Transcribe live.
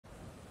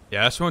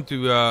Yeah, I just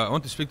I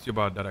want to speak to you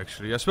about that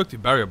actually. I spoke to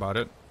Barry about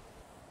it.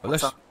 But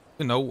What's let's, up?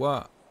 you know,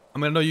 I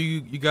mean, I know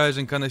you guys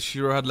in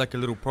Kaneshiro had like a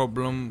little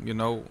problem, you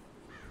know.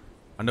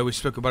 I know we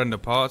spoke about it in the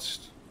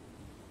past.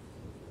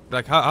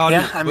 Like,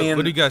 Yeah, I where do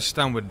mean, you guys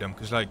stand with them?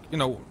 Because like, you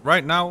know,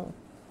 right now,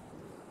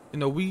 you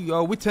know,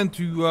 we tend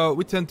to,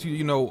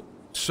 you know,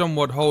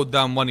 somewhat hold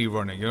down money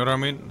running. You know what I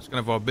mean? It's kind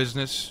of our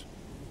business.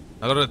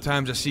 A lot of the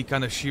times I see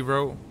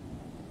Kaneshiro,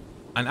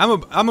 and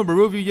I'm a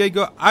review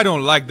Yeager. I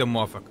don't like them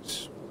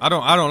motherfuckers. I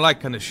don't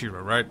like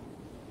Kaneshiro, right?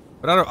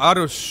 But out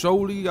of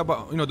solely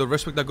about, you know, the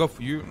respect I got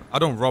for you, I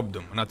don't rob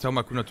them, and I tell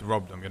my crew not to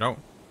rob them, you know.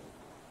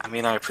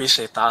 I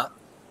appreciate that.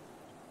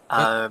 Uh,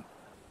 Uh,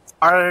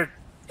 our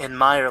in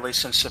my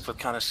relationship with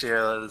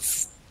Kaneshiro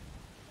is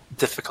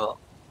difficult,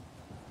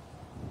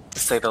 to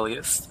say the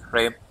least.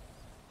 Right?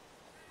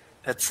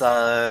 It's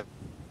I'll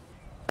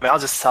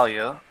just tell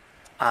you.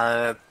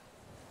 Uh,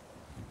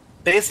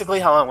 Basically,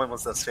 how it went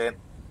was this, right?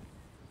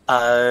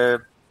 Uh,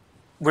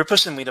 we're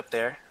pushing meat up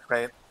there,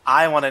 right?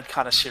 I wanted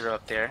Kaneshiro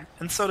up there,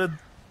 and so did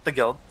the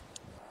guild.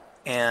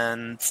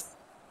 And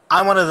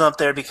I wanted them up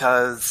there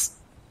because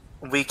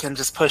we can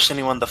just push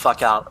anyone the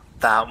fuck out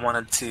that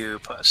wanted to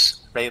push,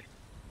 right?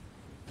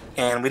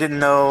 And we didn't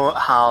know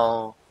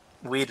how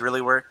weed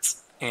really worked,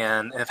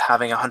 and if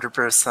having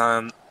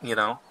 100%,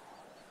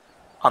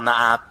 on the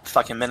app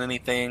fucking meant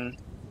anything.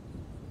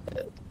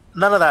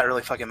 None of that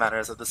really fucking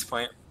matters at this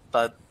point.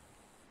 But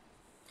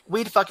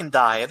weed fucking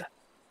died,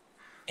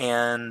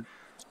 and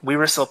we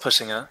were still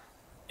pushing it,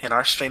 and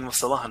our strain was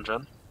still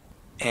 100,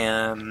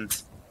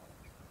 and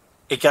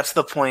it got to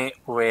the point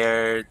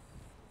where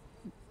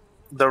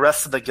the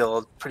rest of the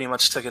guild pretty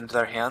much took it into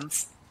their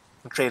hands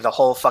and created a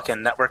whole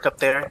fucking network up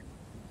there.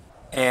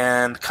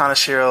 And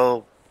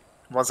Kaneshiro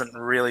wasn't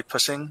really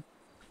pushing,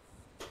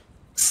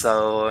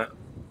 so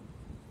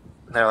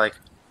they're like,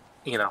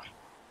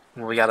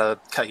 we gotta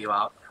cut you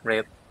out,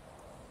 right?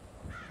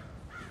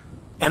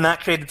 And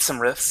that created some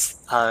rifts.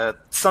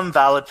 Some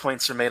valid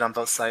points were made on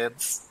both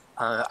sides.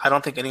 I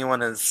don't think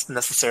anyone is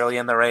necessarily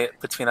in the right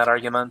between that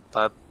argument,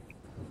 but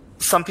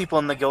some people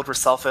in the guild were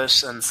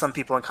selfish, and some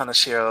people in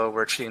Kaneshiro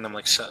were treating them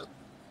like shit.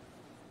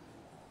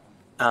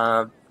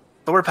 But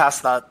we're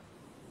past that.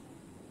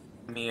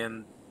 I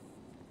mean,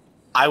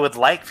 I would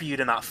like for you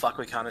to not fuck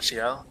with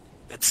Kaneshiro.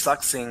 It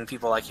sucks seeing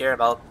people I care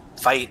about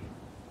fight,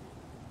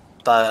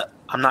 but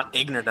I'm not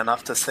ignorant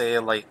enough to say,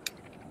 like,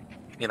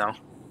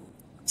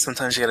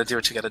 sometimes you gotta do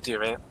what you gotta do,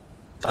 right?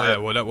 oh yeah,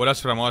 well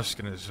that's what I'm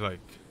asking is like,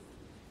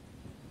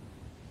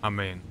 I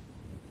mean,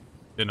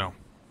 you know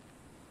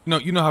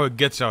how it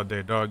gets out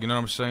there, dog. You know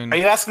what I'm saying? Are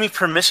you asking me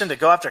permission to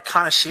go after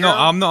Kaneshiro? No,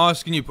 I'm not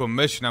asking you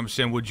permission. I'm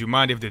saying, would you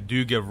mind if they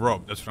do get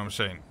robbed? That's what I'm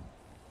saying.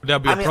 Would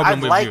that be a problem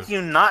I'd with like you?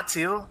 you not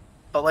to,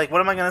 but like,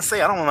 what am I gonna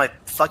say? I don't want my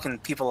fucking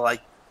people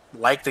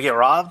like to get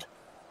robbed.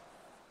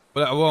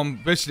 But well, I'm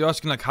basically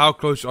asking like, how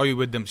close are you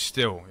with them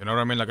still? You know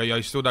what I mean? Like, are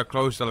you still that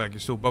close that like you're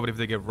still bothered if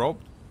they get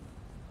robbed?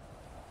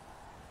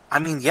 I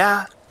mean,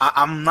 yeah,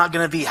 I'm not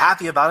gonna be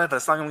happy about it, but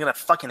it's not gonna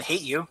fucking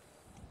hate you.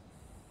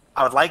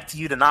 I would like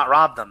you to not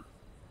rob them.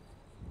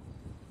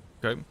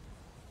 Okay.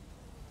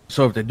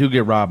 So if they do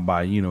get robbed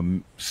by,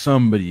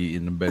 somebody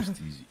in the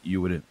besties,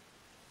 you wouldn't.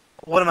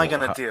 What am I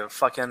gonna do?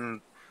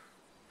 Fucking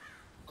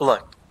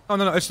look. Oh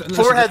no, listen,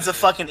 Forehead's a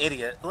fucking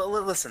idiot.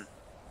 Listen,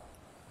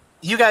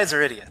 you guys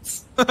are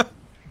idiots,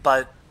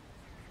 but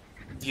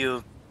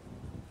you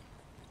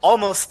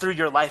almost threw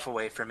your life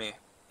away for me.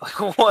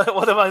 Like,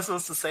 what am I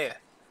supposed to say?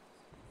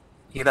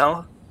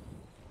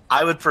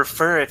 I would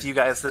prefer if you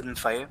guys didn't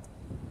fight,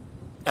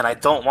 and I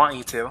don't want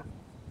you to.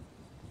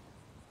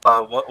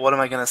 What am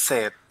I gonna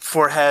say?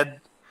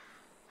 Forehead,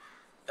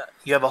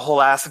 you have a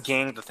whole ass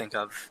gang to think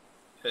of.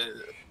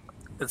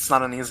 It's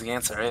not an easy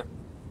answer, right?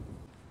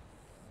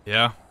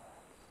 Yeah.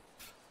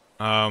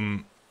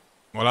 Well,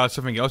 I have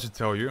something else to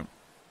tell you.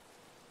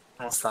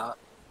 What's that?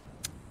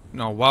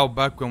 A while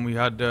back when we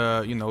had,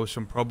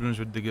 some problems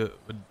with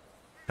with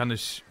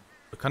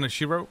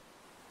Kaneshiro.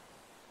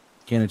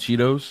 Can of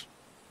Cheetos,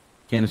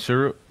 can of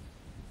syrup.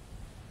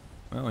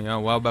 Well, yeah, a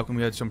while back when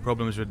we had some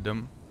problems with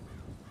them.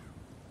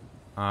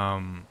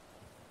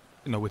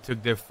 We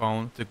took their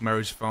phone, took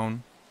Mary's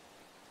phone.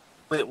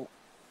 Wait,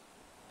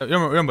 You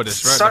remember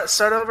this, right?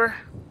 start over.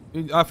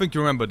 I think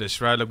you remember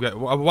this, right? Like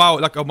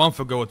like a month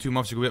ago or 2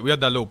 months ago, we had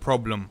that little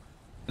problem.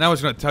 And I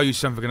was gonna tell you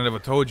something I never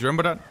told you.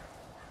 Remember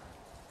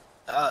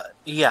that?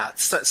 Yeah,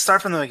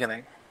 start from the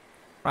beginning.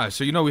 Right.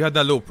 So we had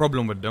that little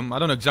problem with them. I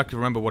don't exactly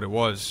remember what it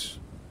was,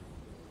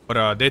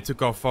 but they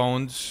took our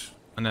phones,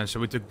 and then so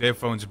we took their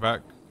phones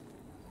back,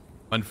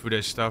 went through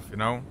their stuff.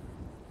 Now,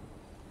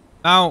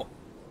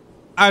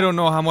 I don't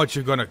know how much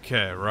you're gonna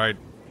care, right?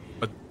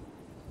 But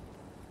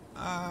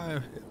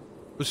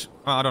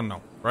I don't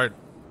know, right?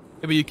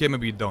 Maybe you care,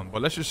 maybe you don't.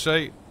 But let's just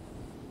say,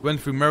 went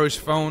through Mary's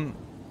phone,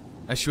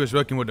 and she was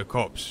working with the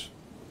cops.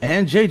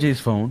 And JJ's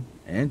phone.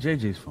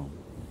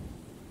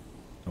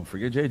 Don't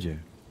forget JJ.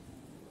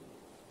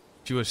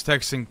 She was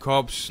texting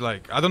cops,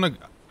 like, I don't know.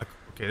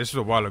 Okay, this was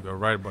a while ago,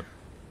 right? But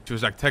she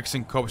was like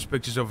texting cops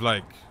pictures of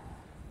her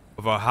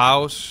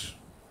house,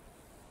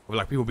 of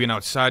like people being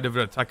outside of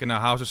it, attacking her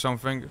house or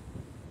something.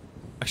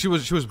 Like she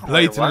was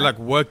blatantly like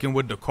working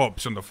with the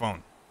cops on the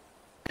phone.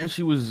 And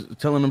she was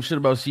telling them shit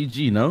about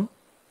CG, no?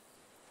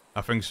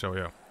 I think so,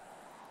 yeah.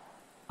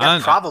 Yeah,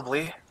 And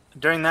probably.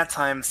 During that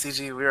time, CG,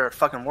 we were at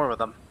fucking war with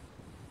them.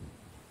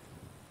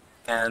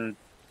 And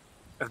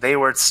they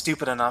were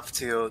stupid enough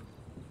to...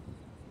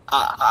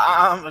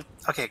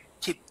 okay,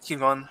 keep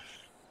going.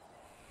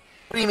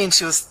 What do you mean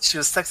she was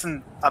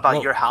texting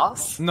about your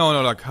house?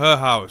 No, like her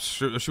house.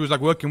 She was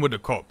like working with the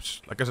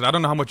cops. Like I said, I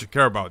don't know how much you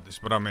care about this,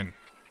 but I mean,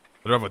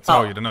 they'll ever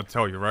tell you, they'll not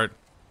tell you, right?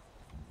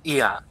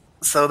 Yeah.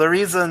 So the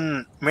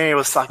reason Mary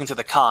was talking to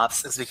the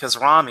cops is because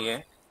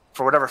Rami,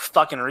 for whatever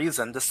fucking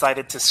reason,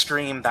 decided to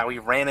scream that we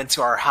ran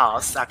into our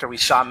house after we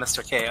shot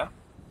Mr. K.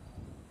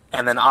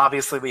 And then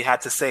obviously we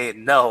had to say,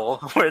 no,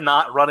 we're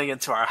not running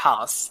into our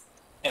house.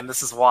 And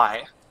this is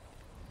why.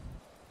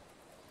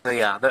 So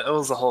yeah, it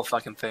was the whole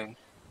fucking thing.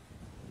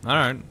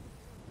 Alright.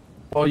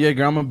 Well,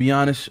 Yeager, I'm gonna be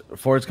honest.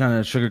 Ford's kind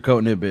of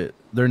sugarcoating it a bit.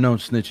 They're known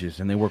snitches,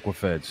 and they work with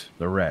feds.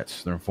 They're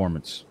rats. They're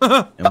informants.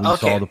 And we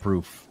saw the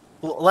proof.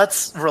 Well,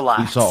 let's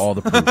relax. We saw all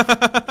the proof.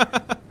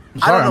 I'm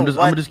sorry, I'm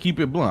gonna just keep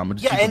it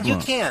blunt. Yeah, and you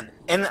can.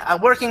 And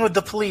working with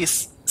the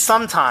police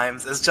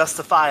sometimes is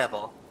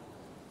justifiable.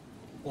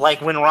 Like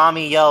when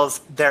Rami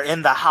yells, they're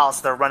in the house,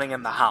 they're running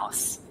in the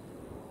house.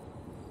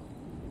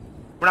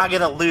 We're not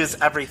gonna lose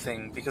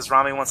everything because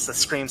Rami wants to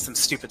scream some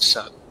stupid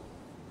shit.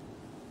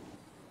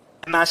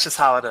 And that's just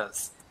how it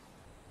is.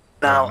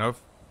 Now,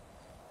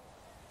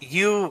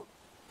 you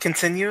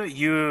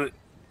continue.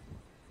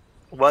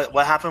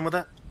 What happened with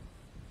it?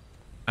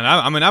 And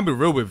I mean, I'll be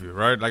real with you,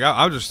 right? Like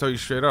I'll just tell you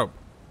straight up.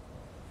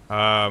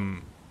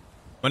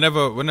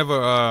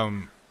 Whenever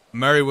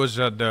Mary was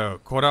at the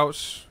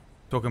courthouse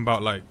talking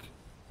about like,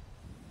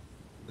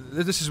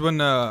 this is when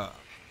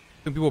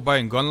people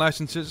buying gun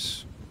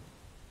licenses.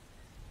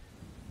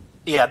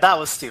 Yeah, that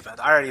was stupid.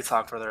 I already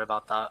talked with her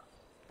about that.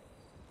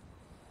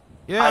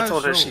 Yeah, I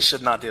told her she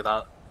should not do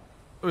that.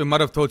 We might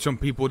have told some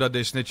people that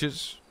they're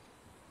snitches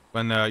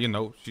when you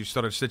know, she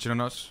started snitching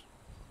on us.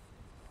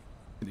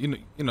 You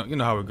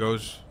know how it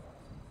goes.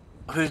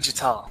 Who did you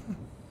tell?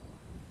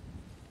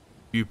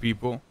 Few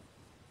people.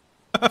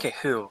 Okay,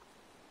 who?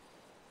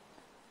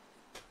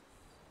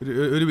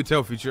 Who did we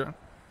tell, Future?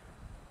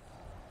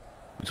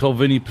 We told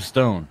Vinny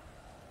Pistone.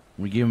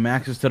 We gave him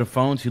access to the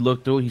phones. He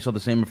looked through it. He saw the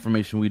same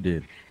information we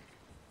did.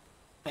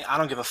 Hey, I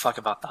don't give a fuck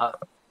about that.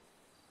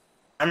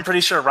 I'm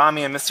pretty sure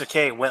Rami and Mr.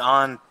 K went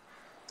on,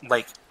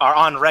 like, are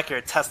on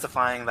record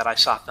testifying that I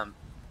shot them.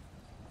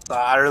 So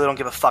I really don't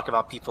give a fuck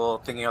about people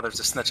thinking others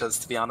are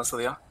snitches, to be honest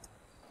with you.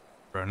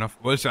 Fair enough.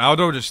 Well, listen, I'll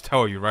just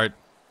tell you, right?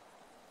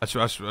 That's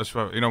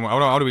what, you know,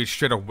 I'll be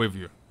straight up with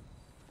you.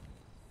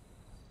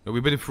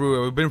 We've been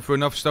through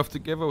enough stuff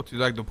together to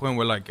like the point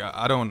where like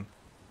I don't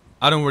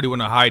really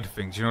want to hide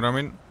things. You know what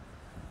I mean?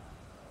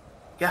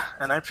 Yeah,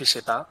 and I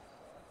appreciate that.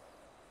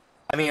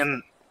 I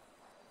mean,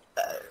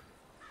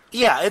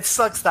 yeah, it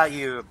sucks that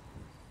you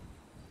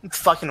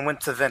fucking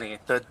went to Vinny,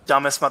 the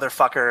dumbest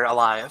motherfucker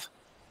alive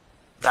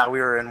that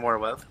we were in war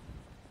with.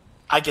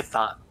 I get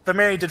that. But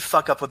Mary did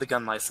fuck up with the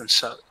gun license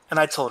shit, and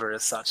I told her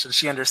as such, and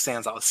she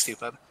understands I was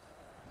stupid.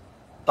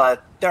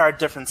 But there are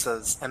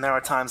differences, and there are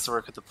times to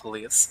work with the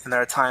police, and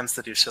there are times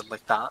to do shit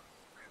like that.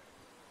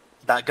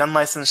 That gun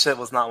license shit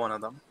was not one of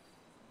them.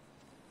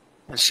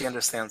 And she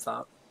understands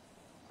that.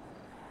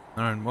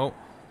 Alright, well,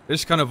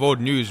 this is kind of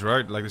old news,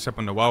 right? Like this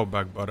happened a while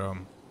back, but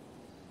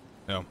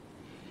yeah.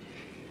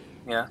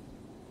 Yeah.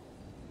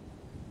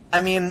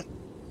 I mean,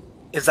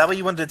 is that what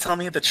you wanted to tell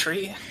me at the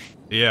tree?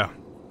 Yeah.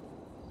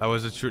 That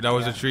was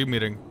a tree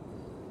meeting.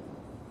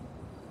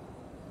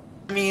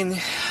 I mean,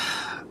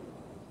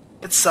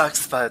 it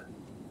sucks, but...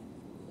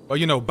 Well,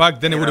 you know, back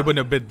then it would have been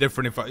a bit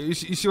different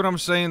if you see what I'm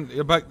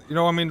saying? Back, you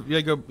know what I mean?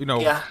 Yeager, you know.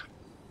 Yeah.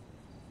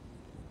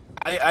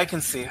 I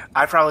can see.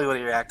 I probably would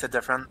have reacted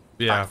different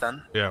back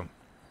then. Yeah.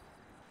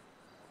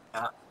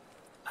 Yeah.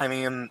 I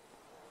mean...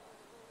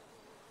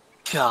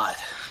 God,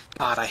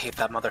 I hate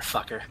that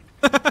motherfucker.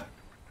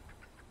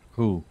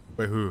 Who?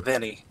 Wait, who?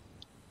 Vinny.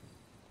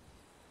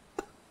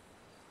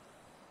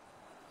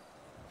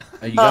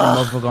 Hey, you got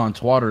a motherfucker on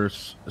Twitter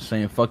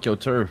saying "fuck your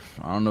turf."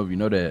 I don't know if you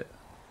know that.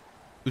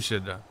 Who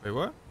said that? Wait,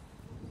 what?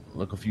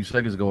 Look, a few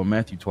seconds ago when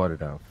Matthew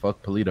tweeted out,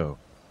 "Fuck Polito."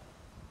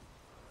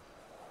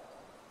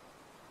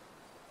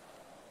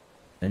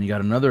 And you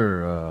got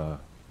another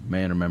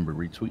man remember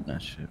retweeting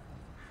that shit.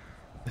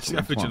 See,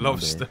 I bet you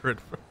love stirring,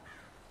 bro.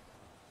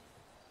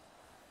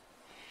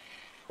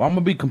 Well, I'm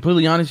gonna be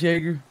completely honest,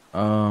 Yeager.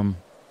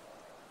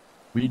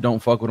 We don't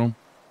fuck with them,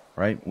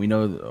 right? We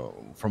know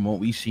from what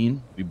we've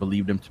seen, we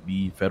believe them to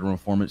be federal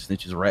informants,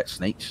 snitches, rat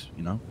snakes.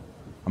 You know,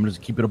 I'm gonna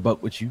just keep it a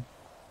buck with you.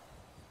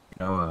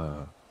 You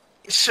know,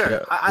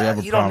 sure.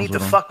 You don't need to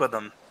fuck with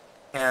them,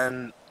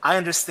 and I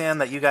understand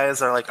that you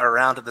guys are like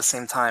around at the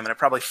same time, and it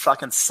probably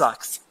fucking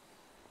sucks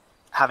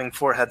having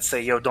foreheads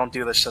say, "Yo, don't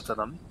do this shit to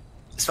them,"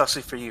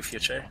 especially for you,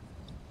 Future.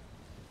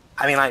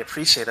 I mean, I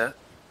appreciate it.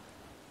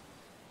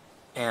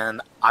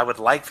 And I would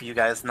like for you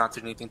guys not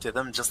to do anything to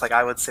them, just like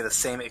I would say the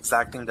same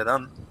exact thing to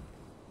them.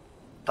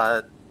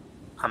 But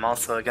I'm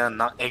also, again,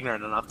 not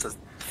ignorant enough to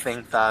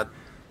think that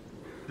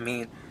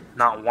me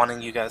not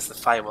wanting you guys to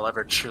fight will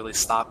ever truly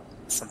stop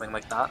something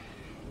like that.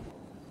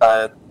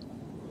 But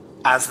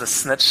as the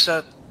snitch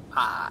shit,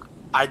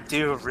 I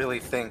do really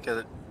think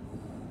it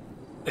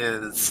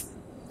is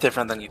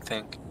different than you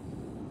think.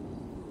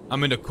 I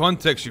mean, the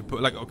context you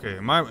put, like, okay,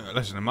 in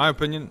my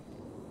opinion,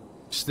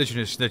 snitching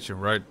is snitching,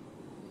 right?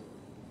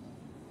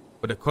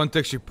 But the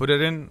context you put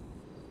it in,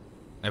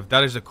 if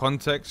that is the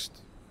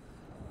context,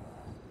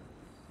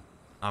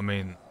 I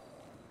mean,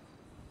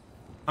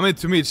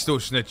 to me, it's still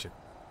snitching.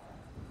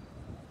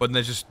 But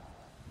there's just,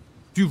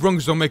 two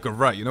wrongs don't make a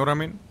right, you know what I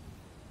mean?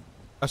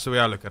 That's the way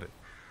I look at it.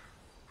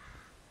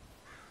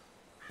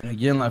 And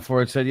again, like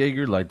Ford said,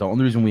 Yeager, like the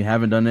only reason we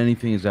haven't done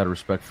anything is out of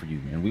respect for you,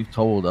 man. We've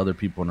told other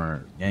people in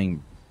our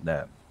gang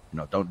that,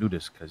 don't do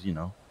this because,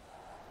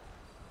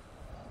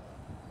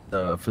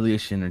 the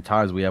affiliation and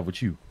ties we have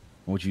with you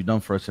and what you've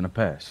done for us in the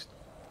past.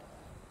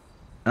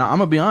 And I'm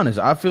gonna be honest,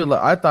 I feel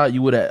like I thought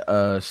you would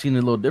have seen it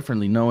a little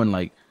differently, knowing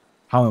like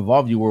how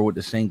involved you were with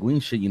the sanguine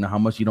shit. How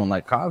much you don't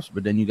like cops,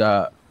 but then you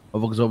got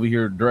motherfuckers over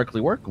here directly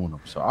working with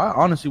them. So I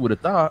honestly would have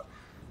thought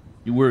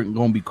you weren't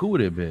gonna be cool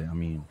with it, but I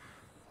mean,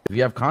 if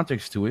you have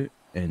context to it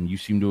and you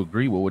seem to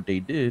agree with what they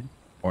did,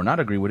 or not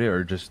agree with it,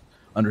 or just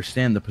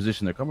understand the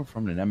position they're coming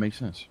from, then that makes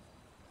sense.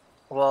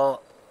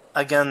 Well,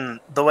 again,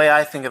 the way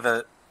I think of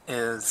it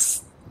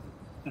is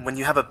when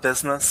you have a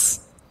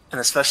business, and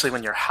especially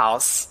when your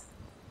house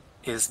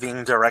is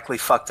being directly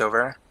fucked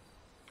over,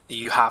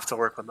 you have to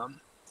work with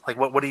them. Like,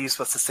 what are you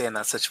supposed to say in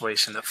that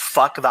situation? If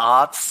fuck the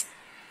ops,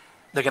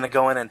 they're going to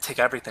go in and take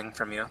everything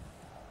from you.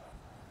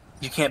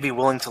 You can't be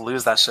willing to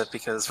lose that shit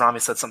because Rami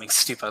said something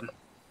stupid.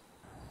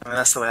 I mean,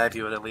 that's the way I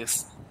view it, at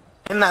least.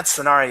 In that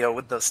scenario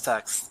with those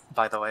texts,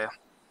 by the way,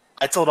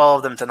 I told all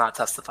of them to not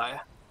testify.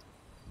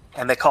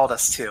 And they called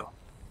us to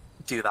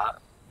do that.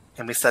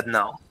 And we said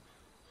no.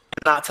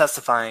 Not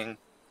testifying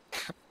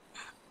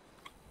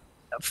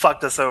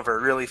fucked us over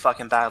really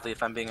fucking badly,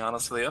 if I'm being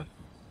honest with you.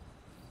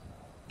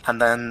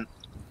 And then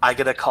I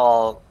get a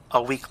call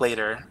a week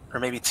later, or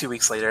maybe 2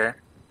 weeks later,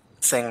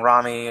 saying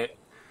Rami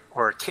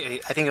or Kay,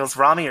 I think it was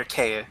Rami or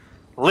Kay,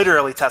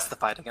 literally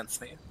testified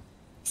against me.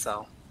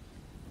 So,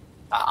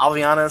 I'll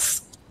be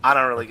honest, I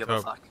don't really give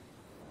a fuck.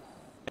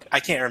 I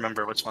can't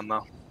remember which one,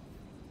 though.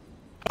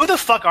 Who the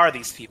fuck are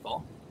these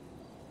people?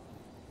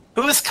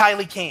 Who is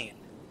Kylie Kane?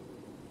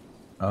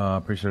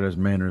 Pretty sure there's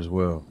Manor as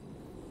well.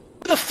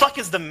 Who the fuck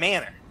is the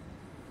Manor?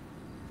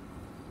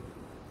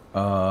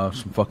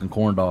 Some fucking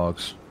corn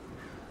dogs.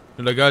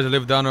 The guys that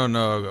live down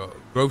on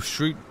Grove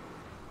Street,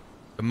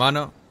 the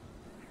Manor.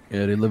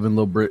 Yeah, they live in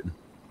Little Britain.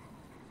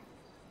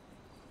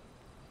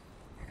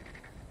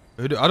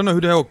 I don't know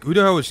who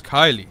the hell is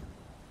Kylie.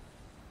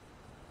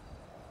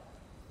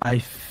 I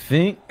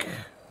think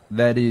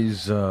that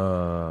is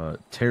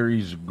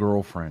Terry's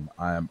girlfriend.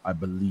 I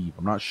believe.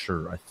 I'm not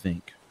sure. I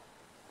think.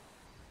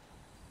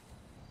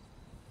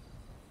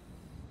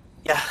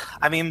 Yeah,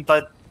 I mean,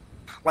 but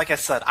like I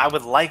said, I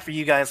would like for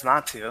you guys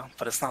not to,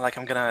 but it's not like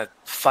I'm gonna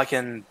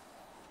fucking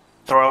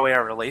throw away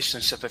our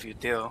relationship if you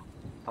do.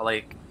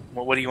 Like,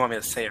 what do you want me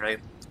to say, right?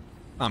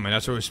 I mean,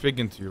 that's what we're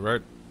speaking to you,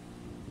 right?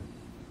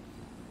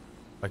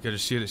 I could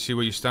just see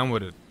where you stand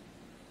with it.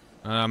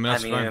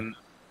 That's fine.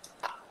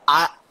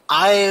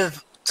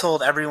 I've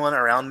told everyone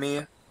around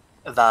me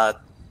that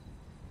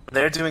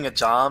they're doing a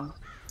job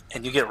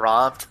and you get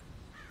robbed.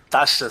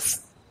 That's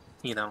just,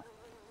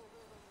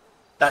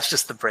 that's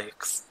just the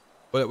breaks.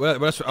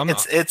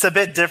 It's a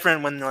bit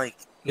different when they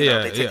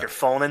take your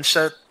phone and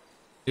shit.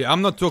 Yeah,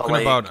 I'm not talking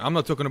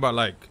about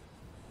like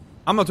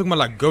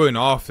going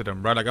after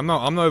them, right? Like I'm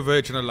not over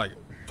here trying to like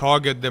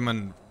target them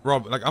and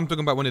rob. Like I'm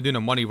talking about when they're doing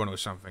a money run or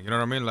something. You know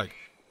what I mean? Like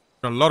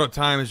a lot of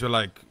times you're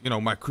like,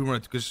 my crew run,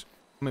 because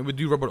we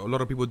do rob a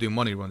lot of people doing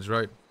money runs,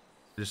 right?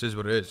 This is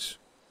what it is.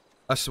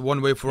 That's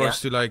one way for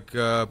us to like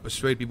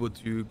persuade people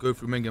to go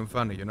through Ming and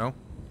Fanny,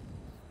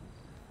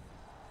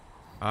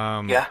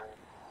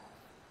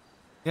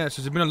 Yeah,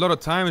 so there's been a lot of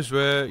times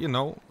where,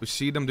 we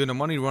see them doing a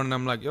money run and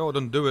I'm like, yo,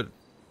 don't do it.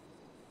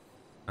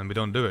 And we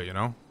don't do it,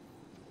 I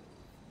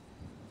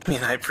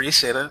mean, I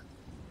appreciate it.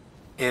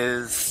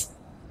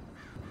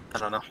 I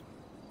don't know.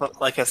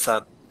 Like I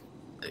said,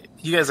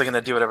 you guys are going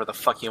to do whatever the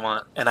fuck you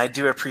want. And I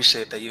do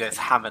appreciate that you guys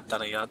haven't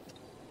done it yet.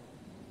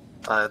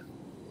 But,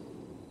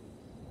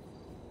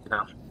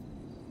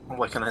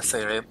 what can I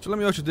say, right? So let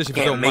me ask you this, if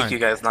you don't mind. I can't make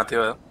you guys not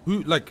do it.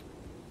 Who, like,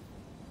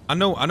 I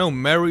know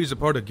Mary's a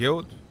part of the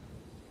guild.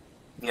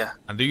 Yeah.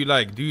 And do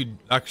you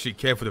actually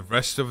care for the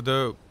rest of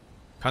the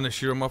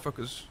Kaneshiro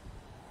motherfuckers?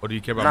 Or do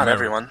you care about Not Mary?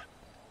 everyone.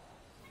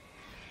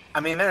 I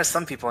mean, there are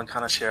some people in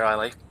Kaneshiro I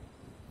like.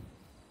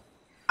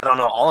 I don't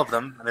know all of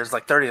them. There's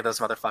like 30 of those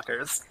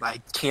motherfuckers.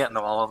 I can't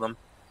know all of them.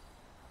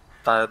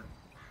 But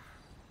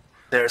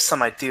there are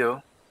some I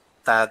do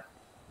that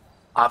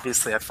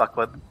obviously I fuck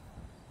with.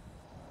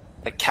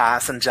 Like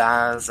Cass and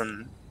Jazz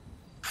and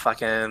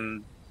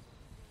fucking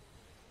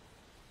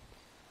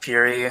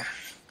Fury.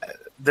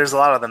 There's a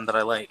lot of them that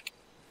I like.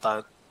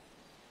 But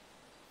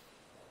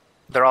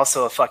they're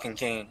also a fucking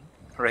king,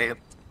 right?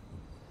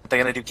 they're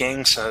gonna do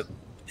gang shit,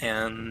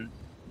 and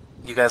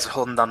you guys are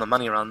holding down the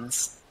money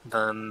runs,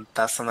 then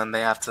that's something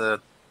they have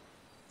to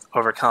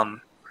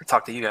overcome or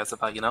talk to you guys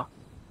about, you know?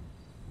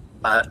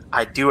 But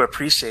I do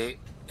appreciate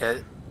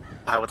it.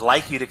 I would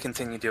like you to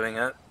continue doing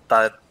it,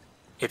 but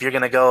if you're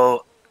gonna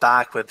go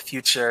back with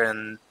Future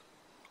and,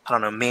 I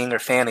don't know, Ming or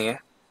Fanny,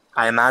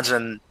 I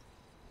imagine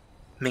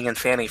Ming and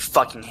Fanny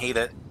fucking hate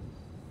it.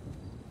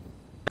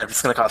 And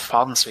it's gonna cause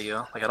problems for you.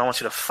 Like, I don't want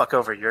you to fuck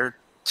over your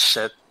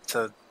shit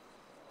to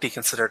be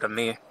considerate of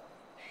me.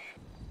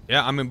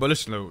 Yeah, I mean, but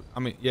listen, though, I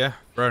mean, yeah,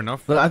 fair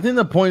enough. But I think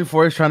the point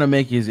Forrest's trying to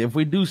make is if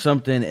we do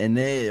something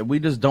and we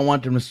just don't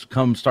want them to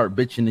come start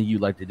bitching to you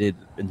like they did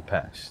in the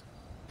past.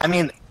 I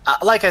mean,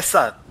 like I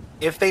said,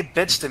 if they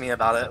bitch to me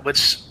about it,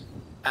 which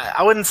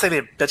I wouldn't say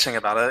they're bitching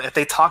about it. If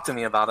they talk to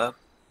me about it,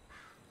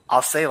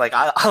 I'll say, like,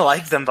 I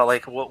like them, but,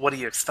 like, what do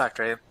you expect,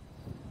 right?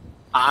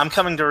 I'm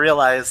coming to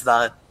realize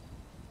that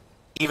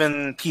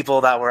even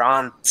people that were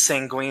on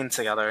Sanguine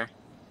together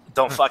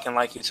don't fucking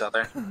like each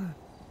other.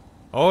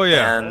 Oh,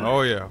 yeah. And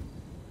oh, yeah.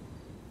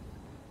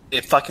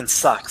 it fucking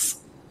sucks.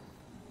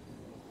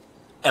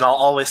 And I'll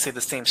always say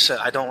the same shit.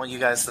 I don't want you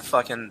guys to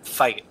fucking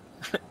fight.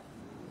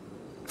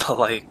 But,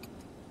 like,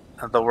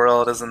 the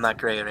world isn't that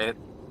great, right?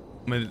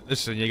 I mean,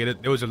 listen, you get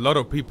it. There was a lot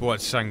of people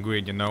at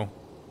Sanguine, you know?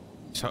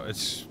 So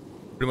it's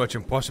pretty much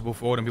impossible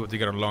for all them people to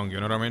get along, you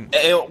know what I mean?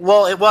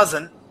 Well, it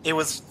wasn't. It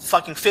was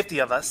fucking 50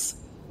 of us.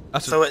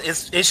 That's So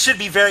it should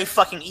be very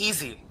fucking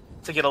easy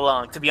to get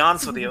along, to be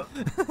honest with you.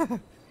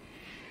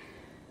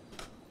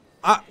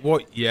 Well,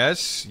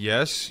 yes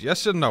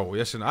and no.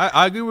 Yes and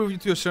I agree with you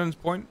to a certain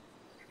point.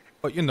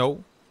 But, you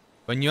know,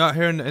 when you're out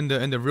here in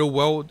the real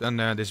world and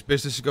there's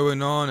business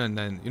going on and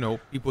then, you know,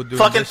 people doing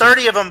Fucking this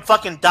 30 of them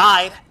fucking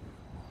died.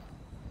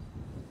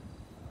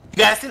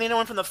 You guys seen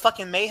anyone from the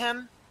fucking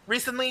Mayhem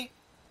recently?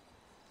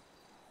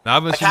 I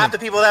haven't Like, seen half them.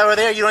 the people that were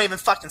there, you don't even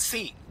fucking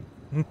see.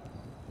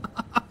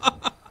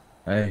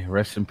 Hey,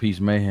 rest in peace,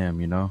 Mayhem,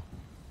 you know?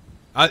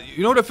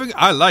 You know the thing?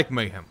 I like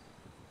Mayhem.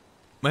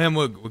 Mayhem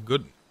were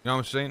good, you know what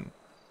I'm saying?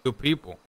 Good people.